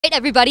Right,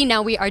 everybody,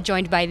 now we are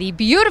joined by the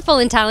beautiful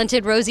and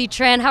talented Rosie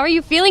Tran. How are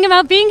you feeling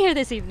about being here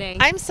this evening?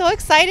 I'm so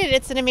excited.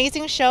 It's an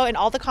amazing show and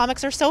all the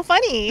comics are so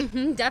funny.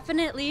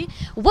 Definitely.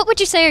 What would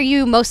you say are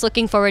you most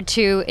looking forward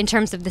to in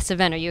terms of this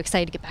event? Are you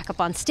excited to get back up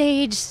on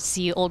stage,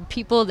 see old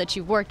people that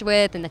you've worked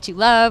with and that you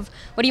love?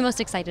 What are you most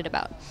excited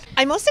about?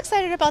 I'm most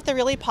excited about the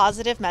really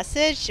positive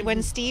message.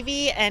 When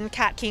Stevie and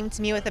Kat came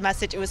to me with the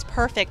message, it was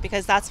perfect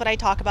because that's what I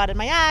talk about in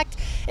my act,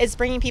 is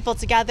bringing people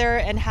together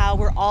and how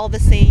we're all the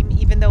same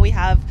even though we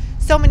have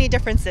so many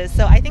differences.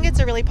 So I think it's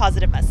a really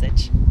positive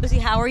message. Rosie,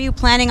 how are you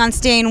planning on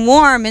staying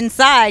warm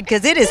inside?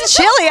 Because it is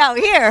chilly out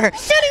here. Planning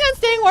on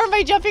staying warm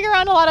by jumping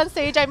around a lot on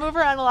stage. I move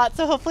around a lot,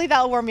 so hopefully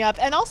that'll warm me up.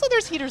 And also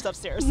there's heaters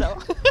upstairs, so.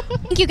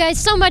 Thank you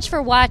guys so much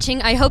for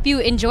watching. I hope you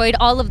enjoyed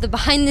all of the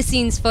behind the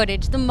scenes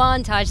footage, the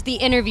montage, the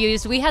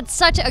interviews. We had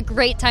such a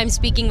great time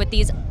speaking with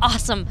these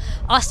awesome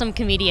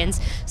comedians.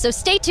 So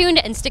stay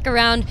tuned and stick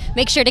around.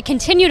 Make sure to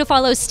continue to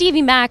follow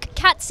Stevie, Mack,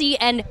 Kat C,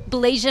 and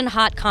Blasian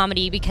Hot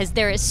Comedy because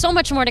there is so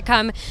much more to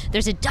come.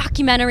 There's a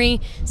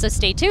documentary, so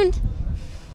stay tuned.